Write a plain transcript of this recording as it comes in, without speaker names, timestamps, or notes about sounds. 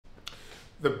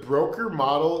The broker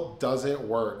model doesn't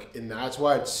work, and that's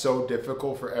why it's so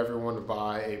difficult for everyone to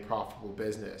buy a profitable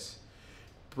business.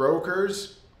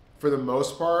 Brokers, for the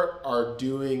most part, are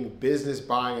doing business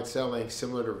buying and selling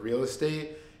similar to real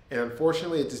estate, and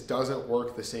unfortunately, it just doesn't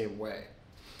work the same way.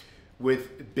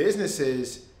 With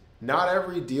businesses, not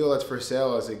every deal that's for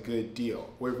sale is a good deal.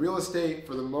 With real estate,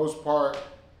 for the most part,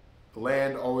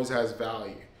 land always has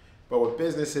value. But with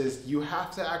businesses, you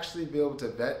have to actually be able to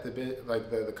vet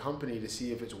the company to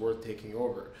see if it's worth taking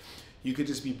over. You could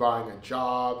just be buying a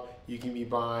job, you can be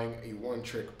buying a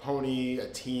one-trick pony, a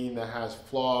team that has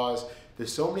flaws.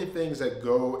 There's so many things that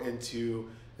go into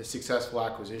a successful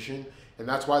acquisition, and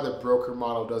that's why the broker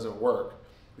model doesn't work.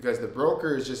 Because the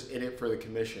broker is just in it for the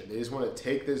commission. They just want to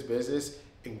take this business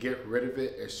and get rid of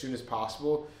it as soon as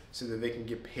possible so that they can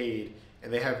get paid,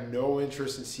 and they have no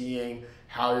interest in seeing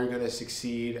how you're going to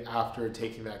succeed after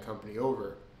taking that company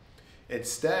over.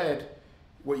 Instead,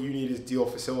 what you need is deal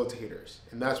facilitators,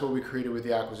 and that's what we created with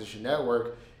the Acquisition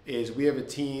Network. Is we have a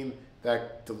team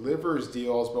that delivers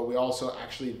deals, but we also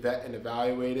actually vet and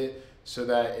evaluate it so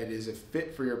that it is a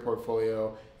fit for your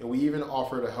portfolio, and we even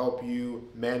offer to help you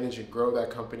manage and grow that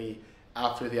company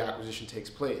after the acquisition takes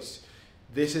place.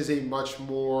 This is a much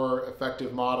more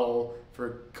effective model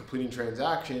for completing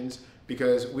transactions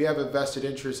because we have a vested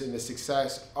interest in the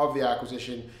success of the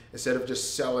acquisition instead of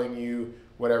just selling you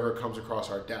whatever comes across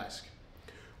our desk.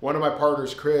 One of my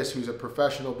partners, Chris, who's a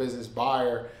professional business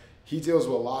buyer, he deals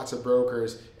with lots of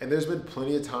brokers, and there's been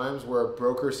plenty of times where a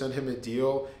broker sent him a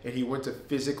deal and he went to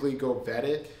physically go vet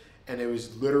it, and it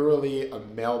was literally a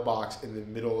mailbox in the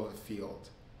middle of a field.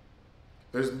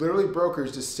 There's literally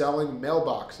brokers just selling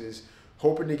mailboxes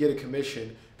hoping to get a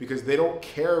commission because they don't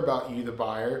care about you, the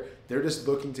buyer. They're just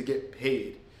looking to get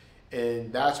paid.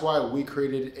 And that's why we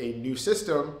created a new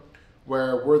system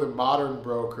where we're the modern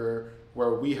broker,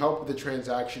 where we help with the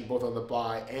transaction both on the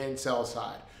buy and sell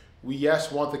side. We,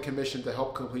 yes, want the commission to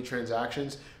help complete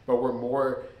transactions, but we're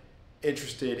more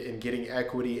interested in getting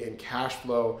equity and cash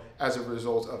flow as a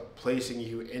result of placing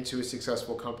you into a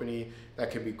successful company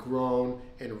that can be grown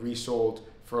and resold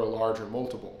for a larger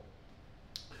multiple.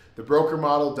 The broker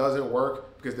model doesn't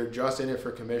work because they're just in it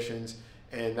for commissions,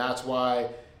 and that's why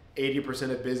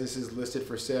 80% of businesses listed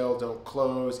for sale don't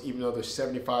close, even though there's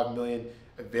 75 million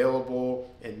available,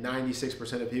 and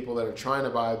 96% of people that are trying to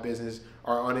buy a business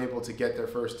are unable to get their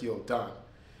first deal done.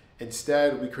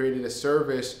 Instead, we created a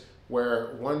service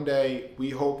where one day we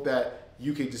hope that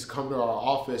you can just come to our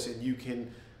office and you can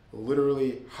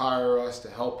literally hire us to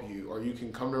help you, or you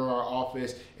can come to our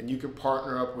office and you can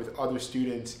partner up with other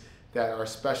students that are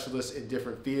specialists in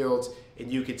different fields,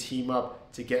 and you can team up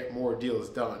to get more deals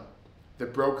done. The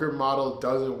broker model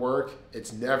doesn't work,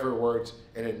 it's never worked,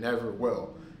 and it never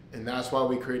will. And that's why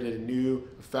we created a new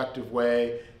effective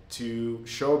way to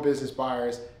show business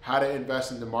buyers how to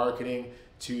invest into marketing,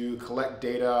 to collect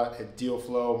data and deal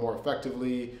flow more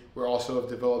effectively. We also have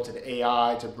developed an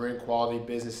AI to bring quality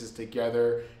businesses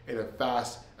together in a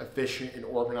fast, efficient, and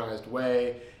organized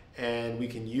way. And we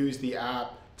can use the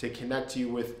app to connect you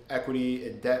with equity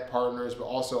and debt partners, but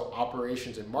also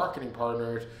operations and marketing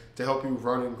partners to help you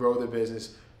run and grow the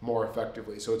business more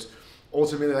effectively. So it's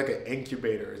ultimately like an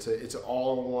incubator. It's an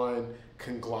all-in-one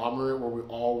conglomerate where we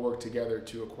all work together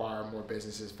to acquire more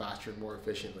businesses faster and more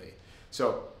efficiently.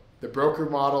 So the broker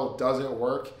model doesn't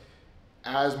work.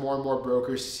 As more and more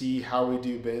brokers see how we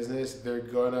do business, they're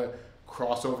gonna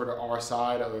cross over to our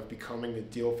side of becoming a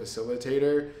deal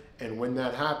facilitator. And when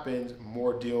that happens,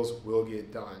 more deals will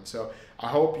get done. So I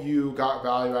hope you got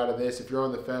value out of this. If you're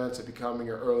on the fence of becoming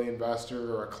an early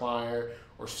investor or a client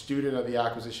or student of the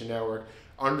Acquisition Network,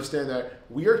 understand that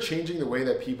we are changing the way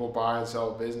that people buy and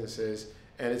sell businesses,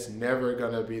 and it's never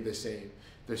gonna be the same.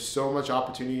 There's so much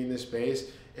opportunity in this space,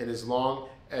 and as long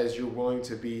as you're willing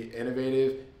to be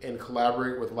innovative and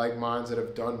collaborate with like minds that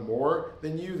have done more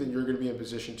than you, then you're gonna be in a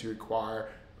position to acquire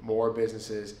more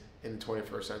businesses in the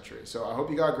 21st century. So I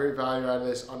hope you got great value out of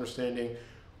this, understanding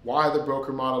why the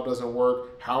broker model doesn't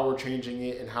work, how we're changing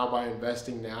it, and how by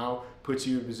investing now puts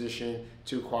you in a position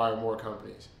to acquire more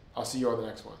companies. I'll see you on the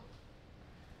next one.